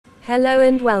Hello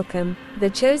and welcome.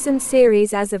 The chosen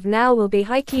series as of now will be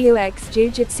Haikyuu x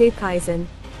Jujutsu Kaisen.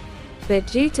 But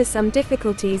due to some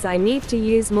difficulties I need to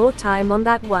use more time on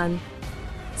that one.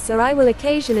 So I will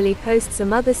occasionally post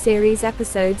some other series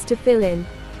episodes to fill in.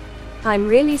 I'm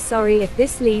really sorry if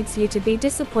this leads you to be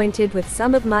disappointed with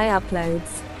some of my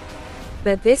uploads.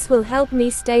 But this will help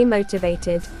me stay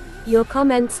motivated. Your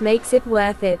comments makes it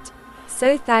worth it.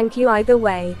 So thank you either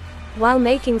way. While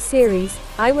making series,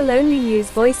 I will only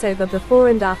use voiceover before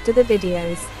and after the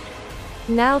videos.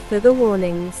 Now for the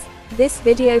warnings. This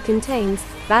video contains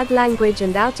bad language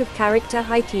and out of character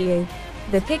Haikyuu.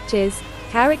 The pictures,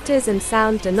 characters and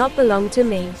sound do not belong to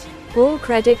me. All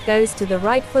credit goes to the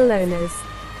rightful owners.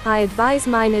 I advise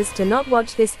minors to not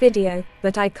watch this video,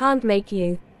 but I can't make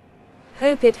you.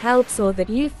 Hope it helps or that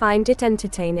you find it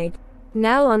entertaining.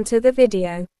 Now on to the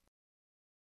video.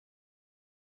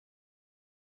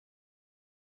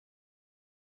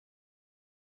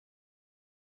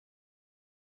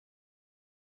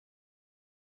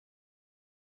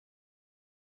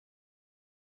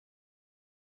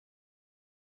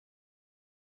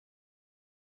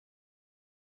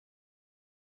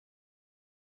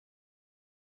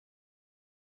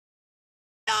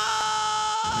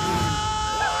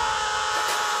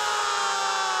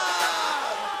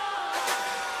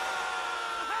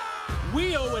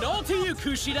 We owe it all to you,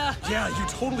 Kushida! Yeah, you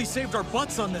totally saved our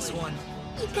butts on this one.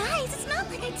 You guys, it's not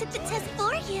like I took the test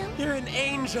for you. You're an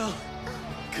angel.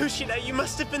 Kushida, you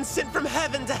must have been sent from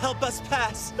heaven to help us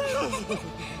pass.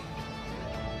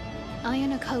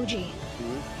 Ayano Koji.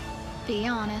 Be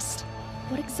honest.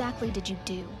 What exactly did you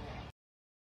do?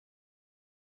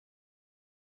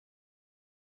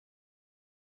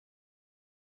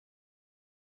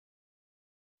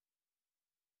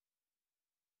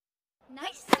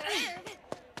 Nice serve.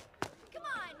 Come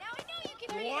on, now I know you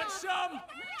can Want some?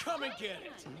 Come and get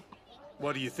it.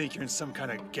 What, do you think you're in some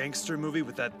kind of gangster movie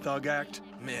with that thug act?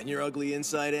 Man, you're ugly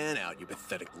inside and out, you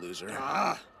pathetic loser.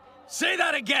 Say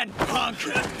that again, punk!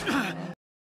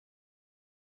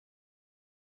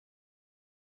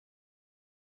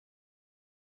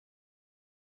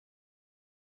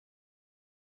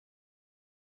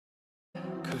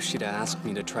 Kushida asked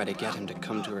me to try to get him to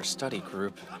come to her study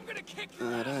group,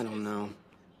 but I don't know.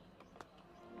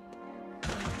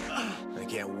 I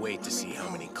can't wait to see how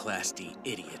many Class D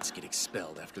idiots get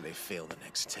expelled after they fail the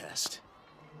next test.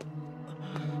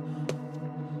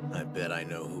 I bet I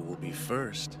know who will be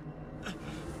first.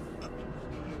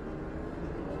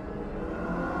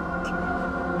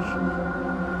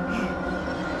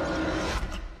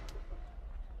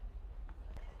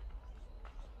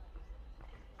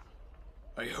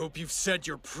 I hope you've said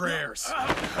your prayers. All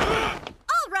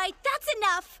right, that's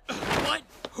enough. What?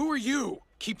 Who are you?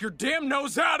 Keep your damn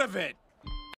nose out of it!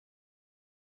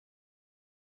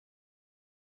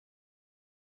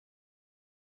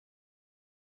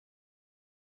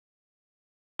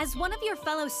 As one of your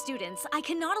fellow students, I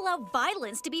cannot allow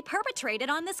violence to be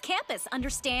perpetrated on this campus,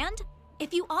 understand?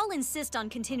 If you all insist on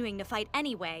continuing to fight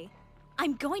anyway,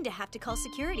 I'm going to have to call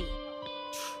security.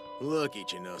 Look,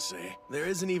 Ichinose, there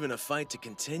isn't even a fight to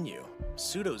continue.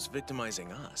 Pseudo's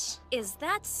victimizing us. Is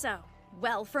that so?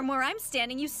 Well, from where I'm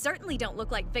standing, you certainly don't look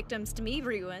like victims to me,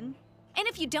 Ryuin. And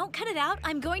if you don't cut it out,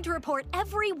 I'm going to report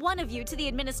every one of you to the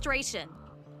administration.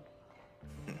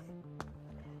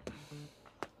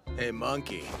 Hey,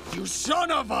 monkey. You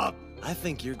son of a... I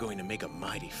think you're going to make a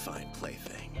mighty fine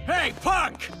plaything. Hey,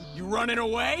 punk! You running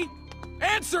away?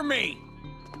 Answer me!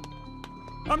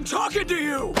 I'm talking to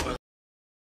you!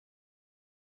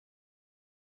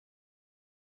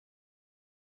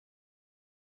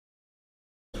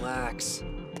 Relax.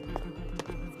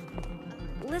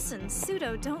 Listen,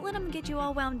 Pseudo, don't let him get you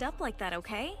all wound up like that,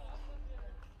 okay?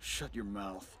 Shut your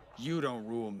mouth. You don't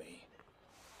rule me.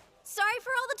 Sorry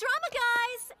for all the drama,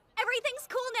 guys! Everything's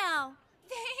cool now!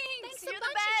 Thanks You're a the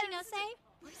bunch, best. Ichinose.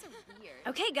 We're so weird.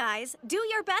 Okay, guys, do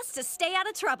your best to stay out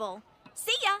of trouble.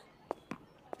 See ya!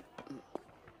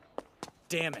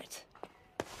 Damn it.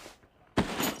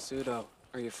 Pseudo,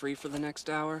 are you free for the next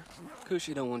hour?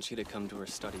 Kushida wants you to come to her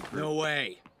study group. No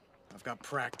way. I've got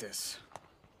practice.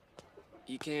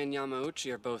 Ike and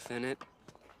Yamauchi are both in it.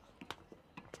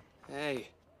 Hey,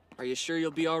 are you sure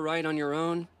you'll be alright on your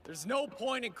own? There's no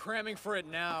point in cramming for it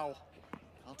now.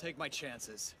 I'll take my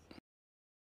chances.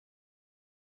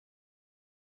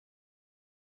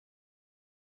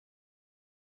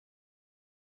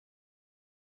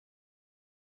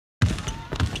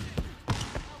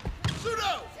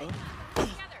 Pseudo!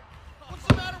 What's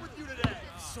the matter with you today?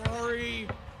 Sorry.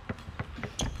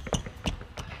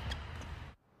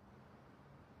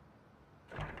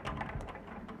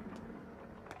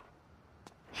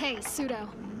 Hey, Pseudo.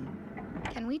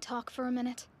 Can we talk for a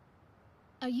minute?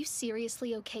 Are you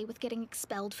seriously okay with getting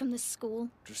expelled from this school?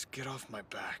 Just get off my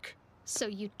back. So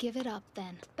you'd give it up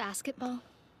then? Basketball?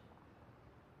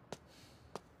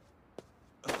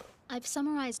 I've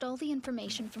summarized all the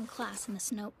information from class in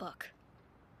this notebook.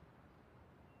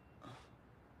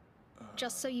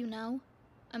 Just so you know,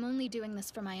 I'm only doing this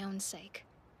for my own sake.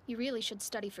 You really should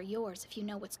study for yours if you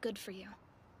know what's good for you.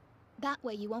 That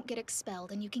way you won't get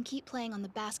expelled and you can keep playing on the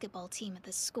basketball team at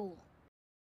this school.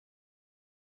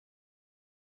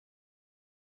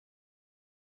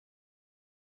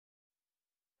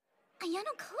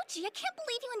 Ayano Koji, I can't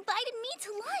believe you invited me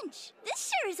to lunch.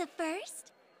 This sure is a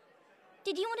first.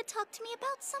 Did you want to talk to me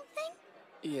about something?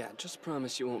 Yeah, just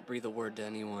promise you won't breathe a word to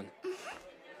anyone.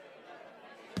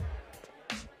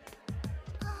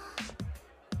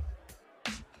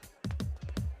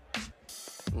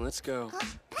 Let's go.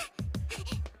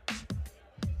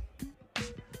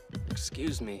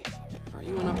 Excuse me, are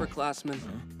you an upperclassman?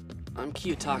 I'm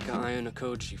Kiyotaka Ayano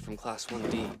Koji from Class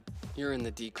 1D. You're in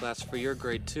the D class for your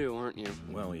grade too, aren't you?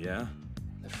 Well, yeah.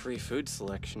 The free food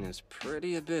selection is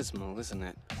pretty abysmal, isn't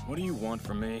it? What do you want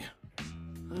from me?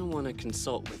 I want to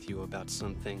consult with you about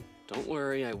something. Don't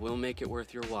worry, I will make it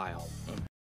worth your while.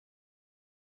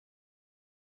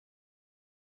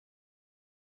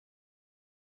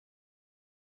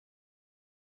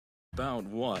 About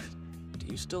what? Do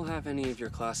you still have any of your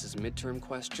class's midterm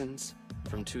questions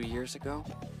from 2 years ago?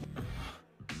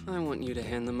 I want you to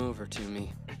hand them over to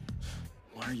me.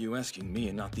 Why are you asking me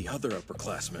and not the other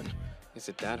upperclassmen? Is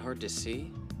it that hard to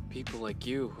see? People like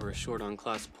you who are short on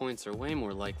class points are way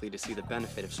more likely to see the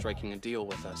benefit of striking a deal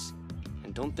with us.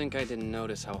 And don't think I didn't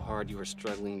notice how hard you were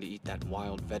struggling to eat that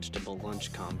wild vegetable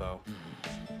lunch combo.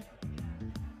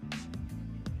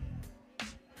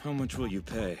 How much will you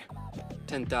pay?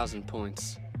 10,000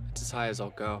 points. It's as high as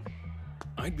I'll go.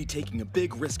 I'd be taking a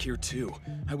big risk here too.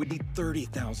 I would need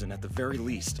 30,000 at the very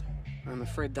least. I'm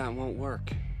afraid that won't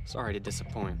work. Sorry to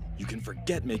disappoint. You can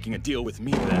forget making a deal with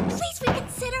me then. Please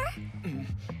reconsider.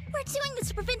 We're doing this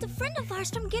to prevent a friend of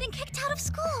ours from getting kicked out of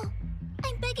school.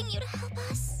 I'm begging you to help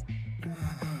us.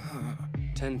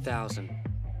 10,000.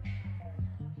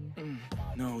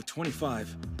 No,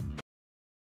 25.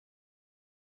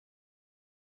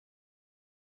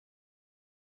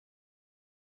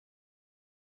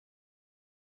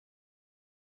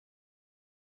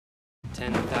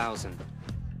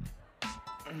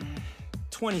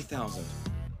 $20,000.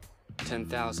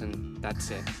 10,000, that's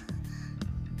it.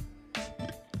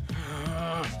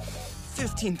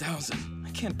 15,000.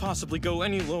 I can't possibly go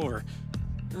any lower.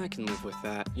 I can live with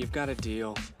that. You've got a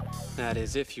deal. That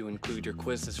is, if you include your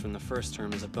quizzes from the first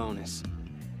term as a bonus.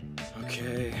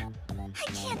 Okay.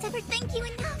 I can't ever thank you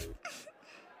enough.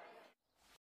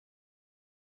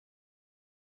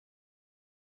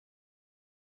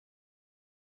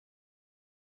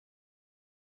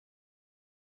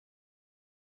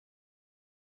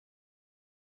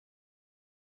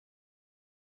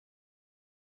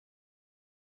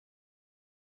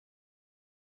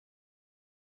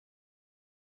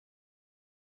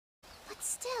 But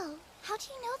still, how do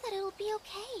you know that it'll be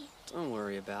okay? Don't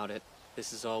worry about it.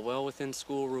 This is all well within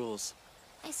school rules.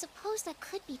 I suppose that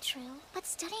could be true, but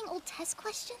studying old test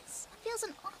questions feels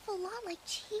an awful lot like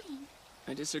cheating.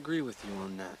 I disagree with you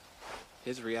on that.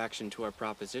 His reaction to our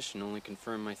proposition only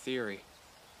confirmed my theory.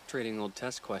 Trading old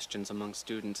test questions among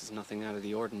students is nothing out of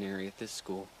the ordinary at this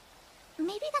school.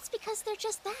 Maybe that's because they're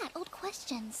just that, old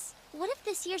questions. What if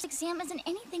this year's exam isn't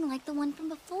anything like the one from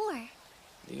before?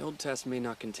 The old test may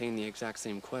not contain the exact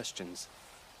same questions,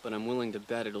 but I'm willing to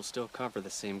bet it'll still cover the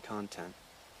same content.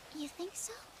 You think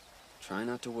so? Try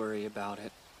not to worry about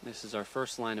it. This is our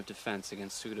first line of defense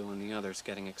against Pseudo and the others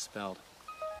getting expelled.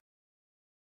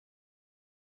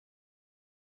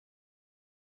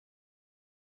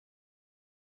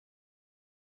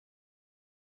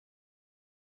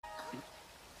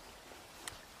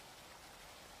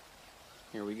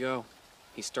 Here we go.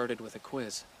 He started with a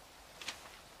quiz.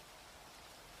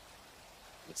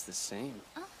 It's the same.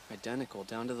 Identical,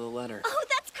 down to the letter. Oh,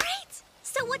 that's great!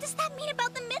 So what does that mean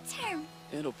about the midterm?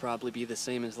 It'll probably be the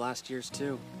same as last year's,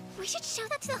 too. We should show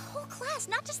that to the whole class,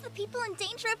 not just the people in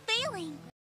danger of failing.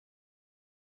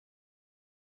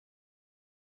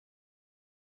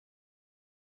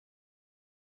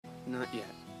 Not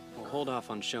yet. We'll hold off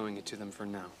on showing it to them for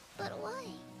now. But why?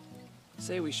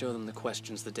 Say we show them the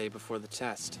questions the day before the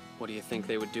test. What do you think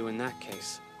they would do in that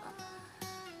case?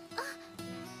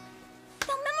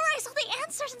 They'll memorize all the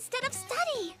answers instead of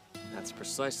study. That's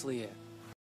precisely it.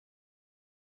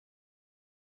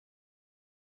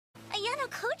 Ayano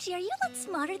Koji, are you a lot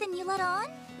smarter than you let on?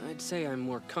 I'd say I'm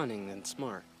more cunning than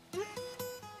smart.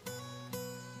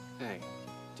 Hey,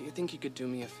 Do you think you could do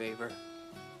me a favor?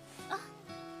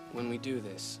 When we do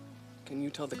this, can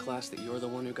you tell the class that you're the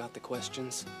one who got the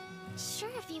questions? Sure,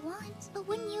 if you want. But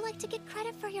wouldn't you like to get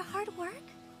credit for your hard work?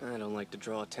 I don't like to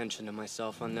draw attention to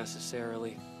myself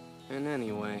unnecessarily. And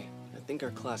anyway, I think our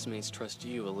classmates trust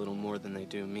you a little more than they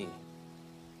do me.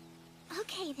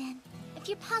 Okay then. If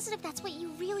you're positive that's what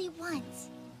you really want.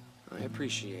 I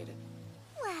appreciate it.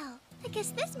 Well, I guess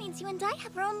this means you and I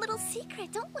have our own little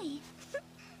secret, don't we?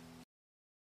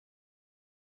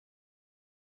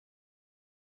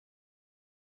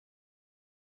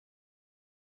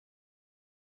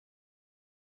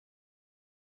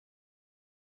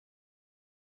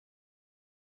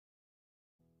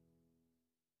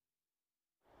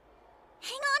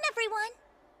 Hang on, everyone!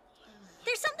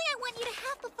 There's something I want you to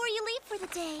have before you leave for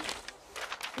the day.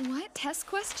 What? Test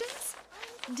questions?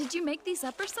 Did you make these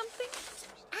up or something?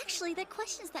 Actually, they're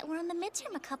questions that were on the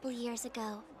midterm a couple years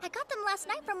ago. I got them last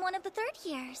night from one of the third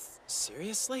years.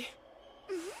 Seriously?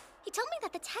 He told me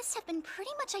that the tests have been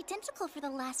pretty much identical for the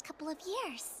last couple of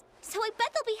years. So I bet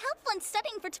they'll be helpful in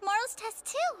studying for tomorrow's test,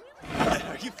 too.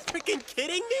 Are you freaking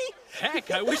kidding me?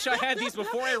 Heck, I wish I had these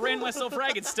before I ran myself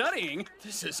ragged studying.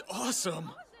 This is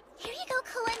awesome. Here you go,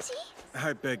 Kalenti.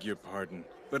 I beg your pardon,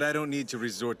 but I don't need to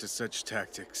resort to such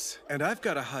tactics. And I've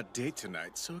got a hot date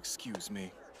tonight, so excuse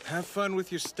me. Have fun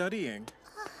with your studying.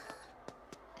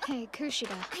 Hey,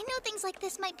 Kushida, I know things like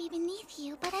this might be beneath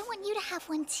you, but I want you to have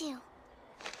one, too.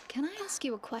 can I ask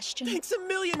you a question? Thanks a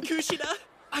million, Kushida.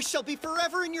 I shall be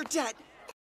forever in your debt.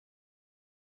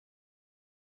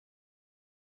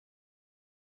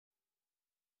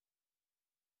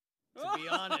 To be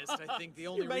honest, I think the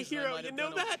only You're my reason hero, I might you have know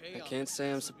done that? okay I on can't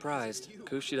say I'm surprised.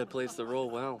 Kushida plays the role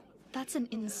well. That's an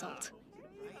insult.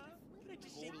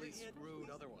 totally screwed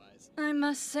otherwise. I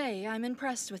must say, I'm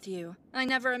impressed with you. I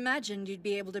never imagined you'd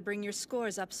be able to bring your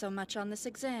scores up so much on this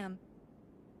exam.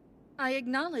 I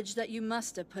acknowledge that you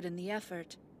must have put in the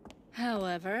effort.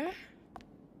 However...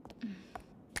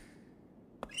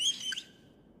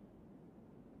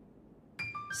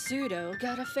 Pseudo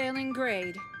got a failing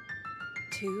grade.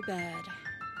 Too bad.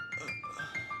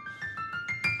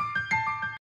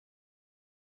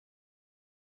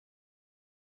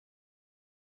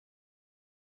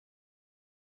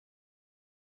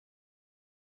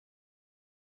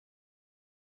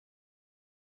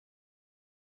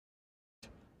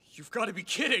 You've got to be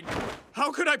kidding!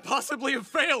 How could I possibly have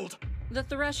failed? The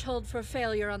threshold for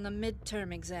failure on the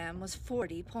midterm exam was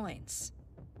 40 points.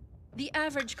 The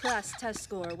average class test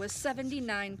score was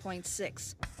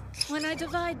 79.6. When I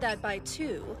divide that by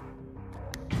 2,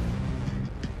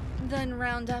 then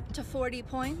round up to 40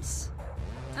 points,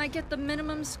 I get the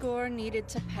minimum score needed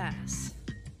to pass.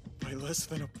 By less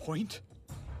than a point?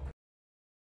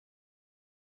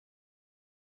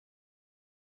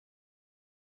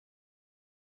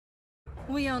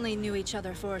 We only knew each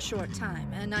other for a short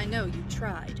time, and I know you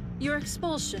tried. Your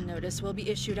expulsion notice will be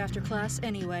issued after class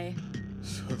anyway.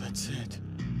 So that's it.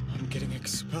 I'm getting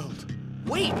expelled.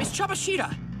 Wait, Miss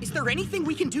Chabashida! Is there anything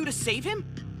we can do to save him?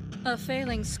 A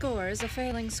failing score is a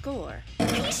failing score. Are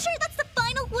you sure that's the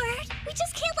final word? We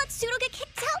just can't let Pseudo get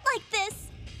kicked out like this.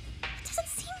 It doesn't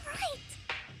seem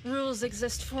right. Rules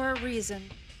exist for a reason.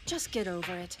 Just get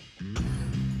over it.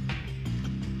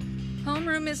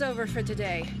 Homeroom is over for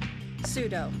today.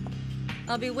 Pseudo,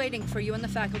 I'll be waiting for you in the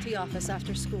faculty office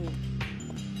after school.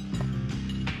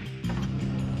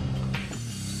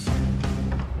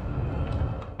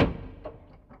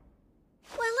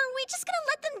 Well, are we just gonna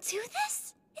let them do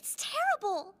this? It's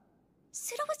terrible.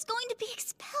 Pseudo is going to be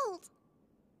expelled.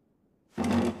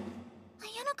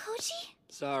 Ayano Koji?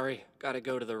 Sorry, gotta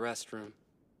go to the restroom.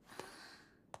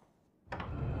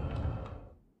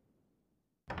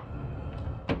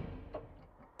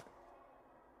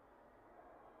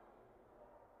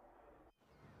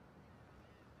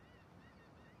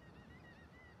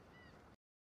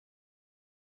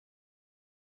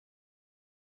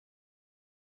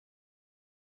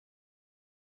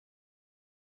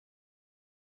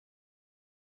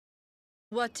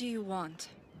 What do you want?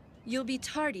 You'll be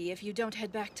tardy if you don't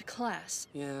head back to class.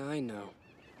 Yeah, I know.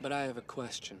 But I have a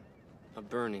question. A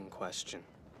burning question.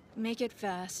 Make it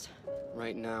fast.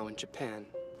 Right now in Japan,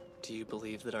 do you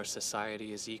believe that our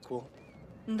society is equal?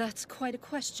 That's quite a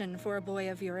question for a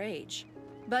boy of your age.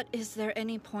 But is there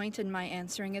any point in my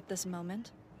answering it this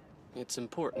moment? It's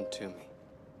important to me.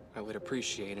 I would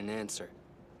appreciate an answer.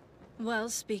 Well,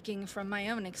 speaking from my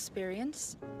own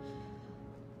experience,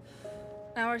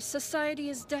 our society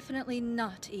is definitely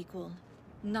not equal.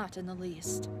 Not in the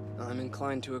least. I'm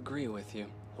inclined to agree with you.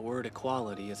 The word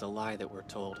equality is a lie that we're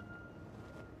told.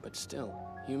 But still,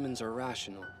 humans are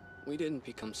rational. We didn't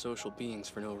become social beings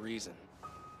for no reason.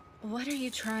 What are you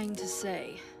trying to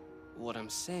say? What I'm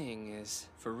saying is,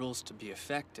 for rules to be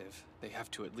effective, they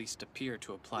have to at least appear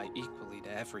to apply equally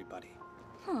to everybody.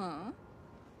 Huh?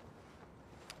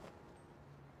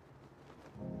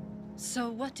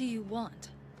 So what do you want?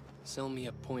 Sell me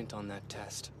a point on that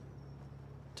test.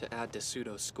 To add to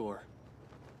Pseudo's score.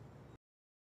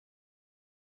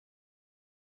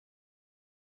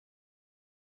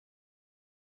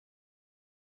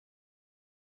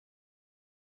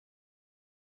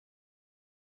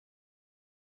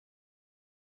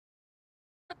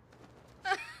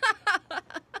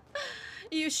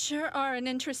 You sure are an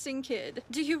interesting kid.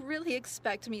 Do you really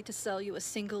expect me to sell you a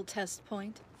single test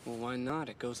point? Well, why not?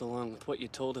 It goes along with what you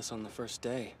told us on the first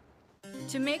day.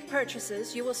 To make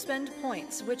purchases, you will spend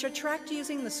points, which are tracked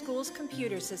using the school's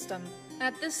computer system.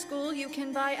 At this school, you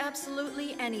can buy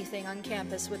absolutely anything on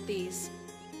campus with these.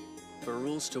 For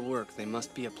rules to work, they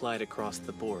must be applied across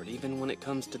the board, even when it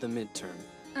comes to the midterm.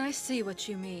 I see what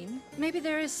you mean. Maybe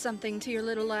there is something to your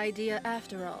little idea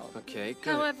after all. Okay,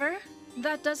 good. However,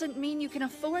 that doesn't mean you can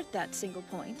afford that single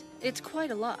point. It's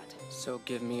quite a lot. So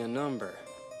give me a number.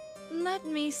 Let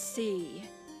me see.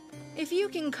 If you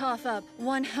can cough up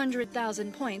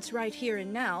 100,000 points right here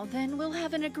and now, then we'll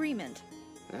have an agreement.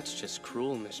 That's just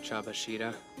cruel, Miss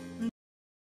Chabashida.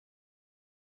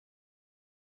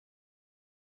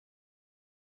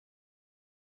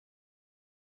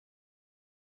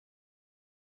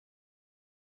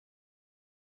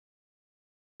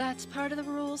 That's part of the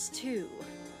rules, too.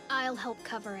 I'll help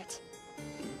cover it.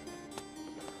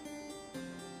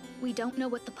 We don't know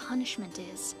what the punishment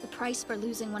is. The price for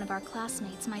losing one of our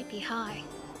classmates might be high.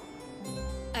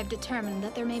 I've determined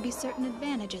that there may be certain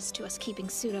advantages to us keeping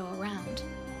Pseudo around.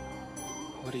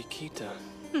 Horikita.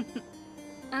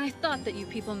 I thought that you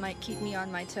people might keep me on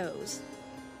my toes.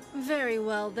 Very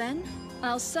well, then.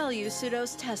 I'll sell you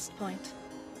Pseudo's test point.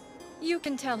 You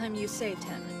can tell him you saved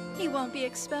him. He won't be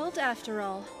expelled after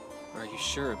all. Are you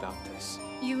sure about this?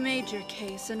 You made your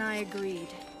case, and I agreed.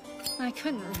 I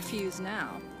couldn't refuse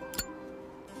now.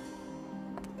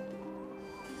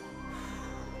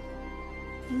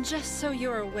 Just so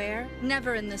you're aware,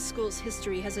 never in this school's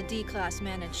history has a D-class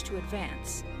managed to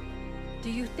advance. Do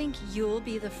you think you'll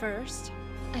be the first?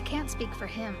 I can't speak for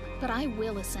him, but I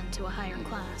will ascend to a higher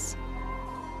class.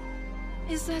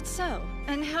 Is that so?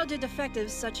 And how do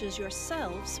defectives such as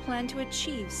yourselves plan to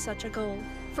achieve such a goal?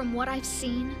 From what I've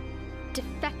seen,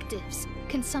 defectives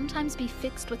can sometimes be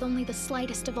fixed with only the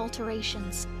slightest of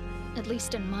alterations, at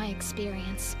least in my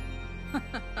experience.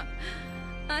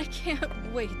 I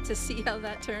can't wait to see how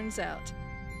that turns out.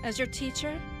 As your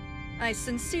teacher, I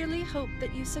sincerely hope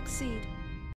that you succeed.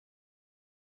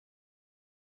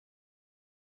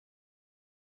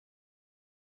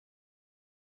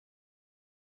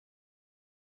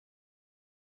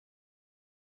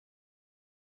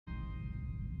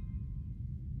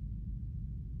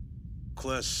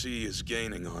 Class C is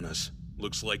gaining on us.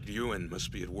 Looks like Ewan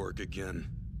must be at work again.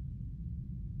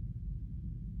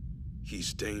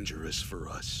 He's dangerous for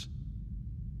us.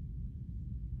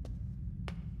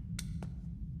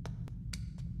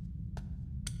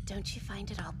 Don't you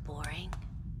find it all boring?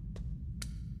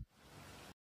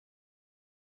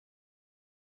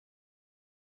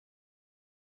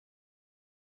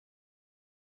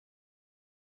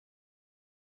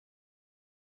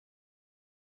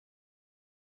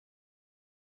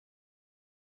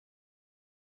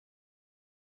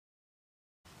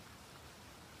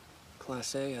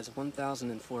 Class A has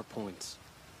 1,004 points.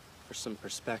 For some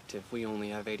perspective, we only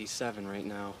have 87 right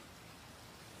now.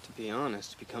 To be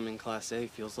honest, becoming Class A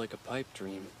feels like a pipe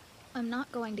dream. I'm not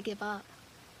going to give up.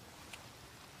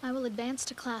 I will advance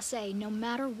to Class A no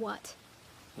matter what.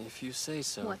 If you say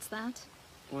so. What's that?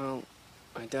 Well,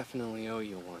 I definitely owe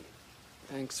you one.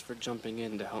 Thanks for jumping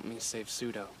in to help me save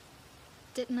Pseudo.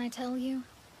 Didn't I tell you?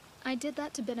 I did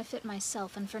that to benefit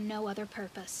myself and for no other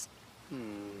purpose.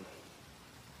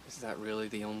 Is that really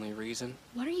the only reason?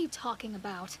 What are you talking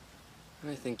about?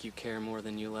 I think you care more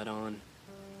than you let on.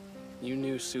 You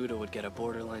knew Pseudo would get a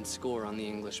borderline score on the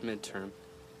English midterm,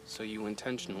 so you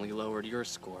intentionally lowered your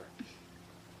score.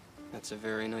 That's a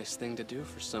very nice thing to do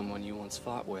for someone you once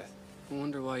fought with. I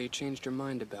wonder why you changed your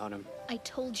mind about him. I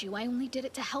told you I only did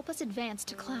it to help us advance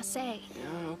to Class A.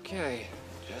 Yeah, okay.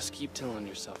 Just keep telling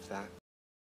yourself that.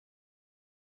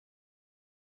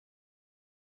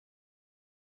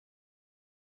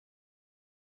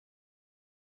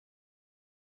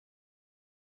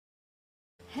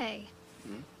 Hey.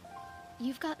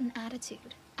 You've got an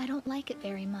attitude. I don't like it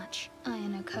very much,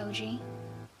 Ayano Koji.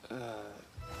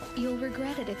 You'll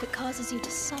regret it if it causes you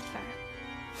to suffer.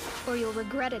 Or you'll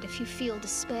regret it if you feel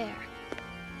despair.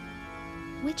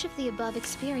 Which of the above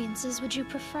experiences would you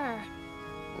prefer?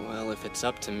 Well, if it's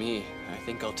up to me, I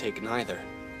think I'll take neither.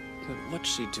 But what's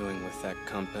she doing with that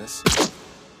compass?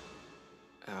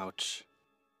 Ouch.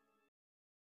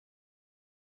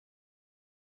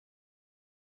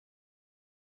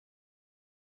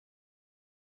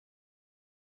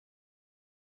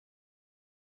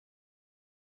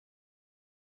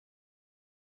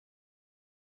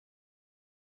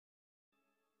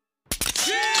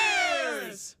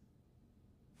 Cheers!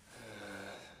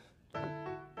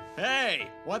 Hey,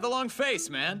 why the long face,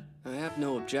 man? I have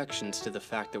no objections to the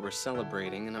fact that we're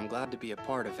celebrating, and I'm glad to be a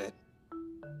part of it.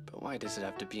 But why does it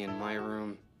have to be in my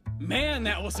room? Man,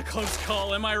 that was a close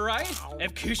call, am I right?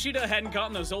 If Kushida hadn't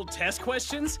gotten those old test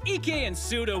questions, Ike and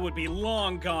Sudo would be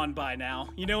long gone by now.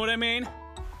 You know what I mean?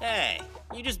 Hey,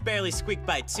 you just barely squeaked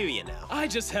by two, you know. I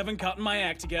just haven't gotten my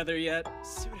act together yet.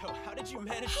 Sudo, how did you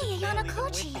manage Hey, to Ayano barely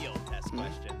Koji. win the old test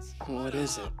questions? What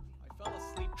is it?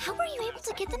 How were you able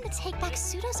to get them to take back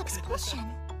Sudo's expulsion?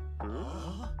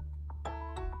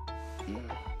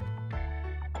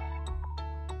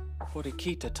 What did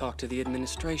Kita talk to the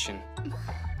administration?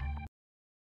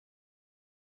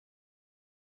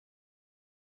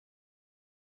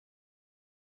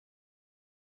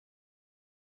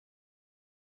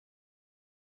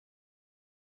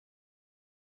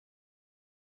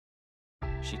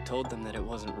 She told them that it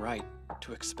wasn't right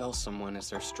to expel someone as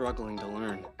they're struggling to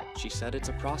learn. She said it's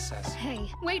a process. Hey,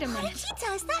 wait a minute.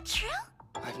 Horikita, is that true?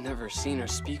 I've never seen her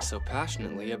speak so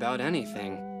passionately about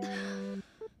anything.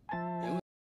 It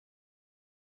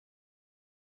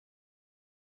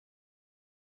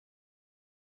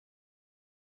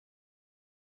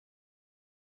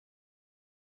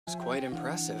was quite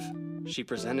impressive. She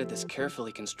presented this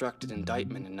carefully constructed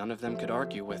indictment and none of them could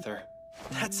argue with her.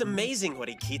 That's amazing,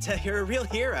 Horikita. You're a real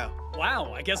hero.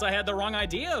 Wow, I guess I had the wrong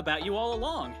idea about you all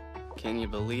along. Can you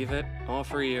believe it? All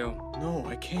for you. No,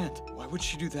 I can't. Why would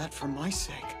she do that for my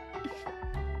sake?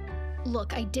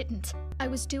 Look, I didn't. I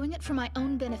was doing it for my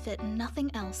own benefit and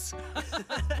nothing else.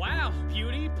 Wow,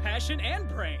 beauty, passion, and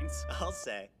brains. I'll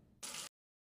say.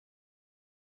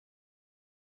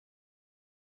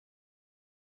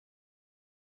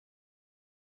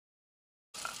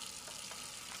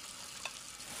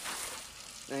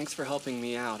 Thanks for helping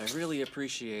me out. I really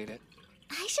appreciate it.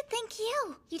 I should thank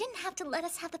you. You didn't have to let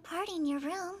us have the party in your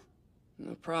room.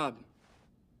 No prob.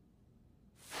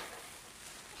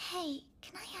 Hey,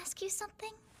 can I ask you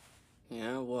something?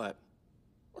 Yeah, what?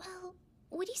 Well,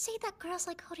 would you say that girls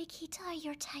like Horikita are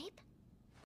your type?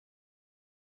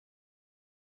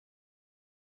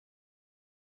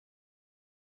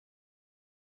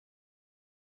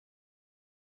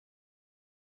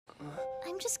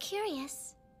 I'm just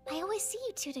curious. I always see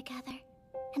you two together,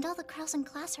 and all the girls in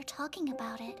class are talking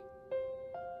about it.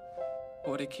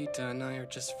 Horikita and I are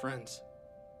just friends.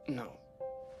 No.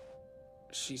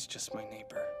 She's just my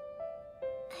neighbor.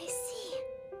 I see.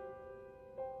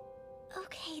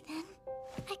 Okay then.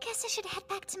 I guess I should head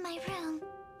back to my room.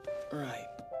 Right.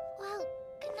 Well,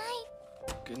 good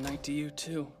night. Good night to you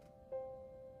too.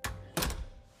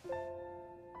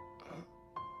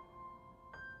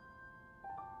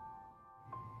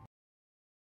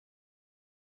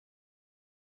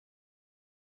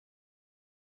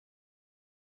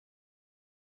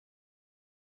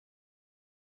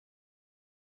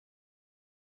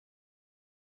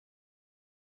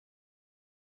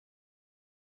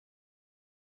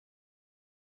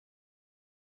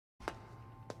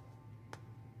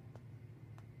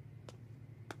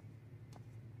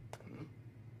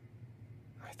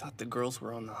 I thought the girls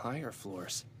were on the higher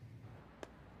floors.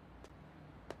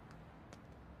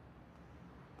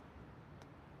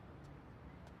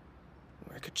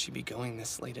 Where could she be going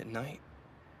this late at night?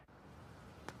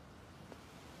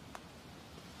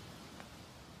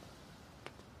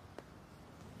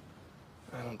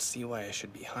 I don't see why I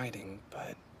should be hiding,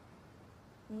 but...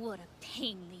 What a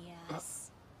pain in the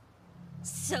ass.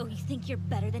 So you think you're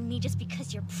better than me just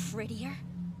because you're prettier?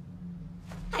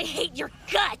 I hate your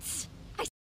guts! I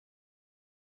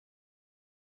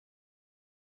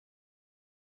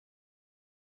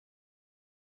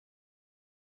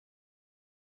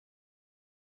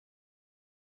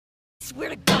swear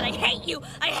to God, I hate you!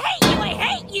 I hate you! I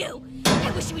hate you!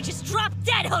 I wish you would just drop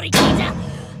dead, Horikita!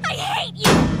 I hate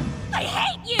you! I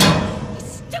hate you! You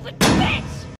stupid bitch!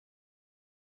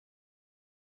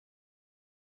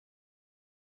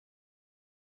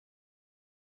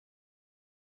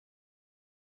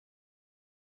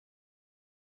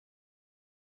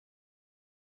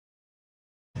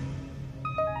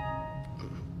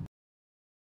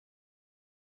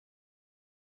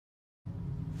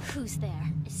 Who's there?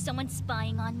 Is someone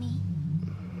spying on me?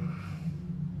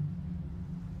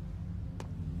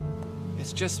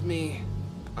 It's just me,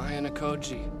 Ayano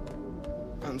Koji.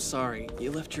 I'm sorry,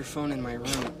 you left your phone in my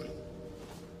room.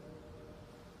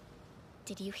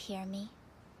 Did you hear me?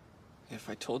 If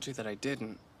I told you that I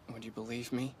didn't, would you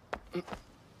believe me?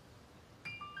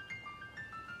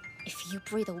 If you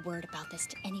breathe a word about this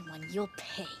to anyone, you'll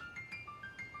pay.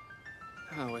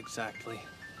 How exactly?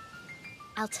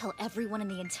 I'll tell everyone in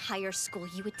the entire school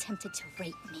you attempted to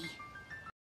rape me.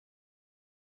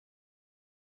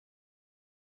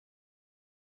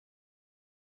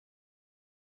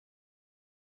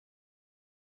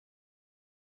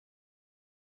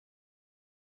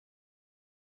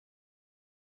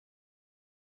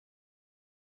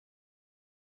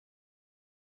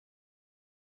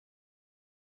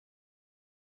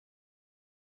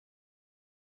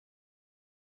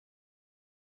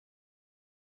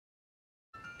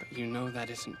 But you know that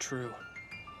isn't true.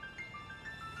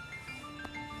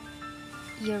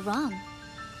 You're wrong.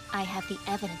 I have the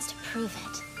evidence to prove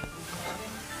it.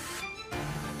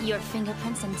 Your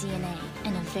fingerprints and DNA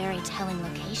in a very telling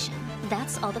location.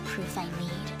 That's all the proof I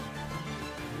need.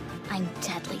 I'm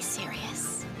deadly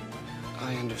serious.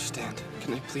 I understand.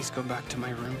 Can I please go back to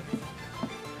my room?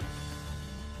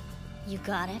 You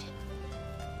got it?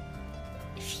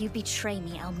 If you betray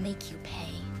me, I'll make you pay.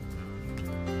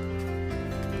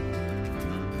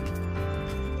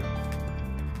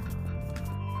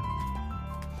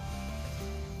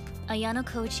 Ayano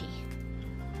Koji,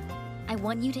 I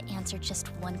want you to answer just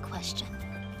one question.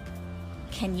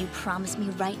 Can you promise me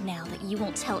right now that you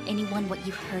won't tell anyone what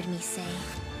you heard me say?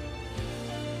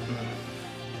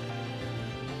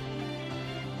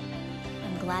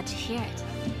 I'm glad to hear it.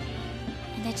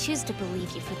 And I choose to believe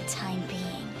you for the time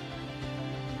being.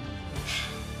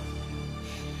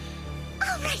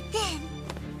 All right then.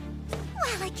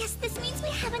 Well, I guess this means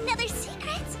we have another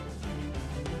secret.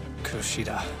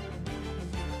 Kushida,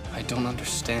 I don't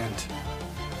understand.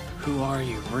 Who are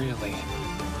you, really?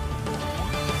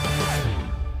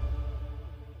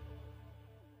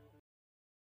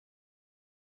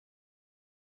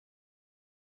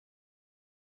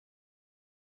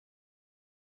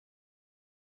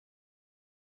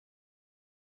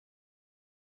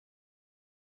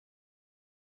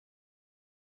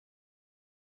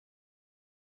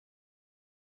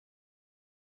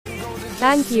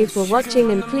 Thank you for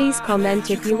watching, and please comment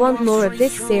if you want more of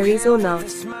this series or not.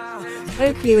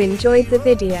 Hope you enjoyed the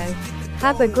video.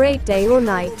 Have a great day or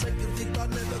night.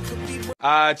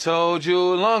 I told you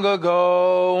long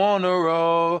ago on the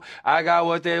road, I got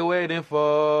what they waiting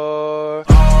for.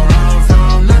 All run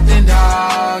from nothing,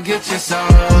 dog, get your soul,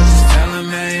 just tell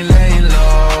 'em ain't laying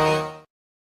low.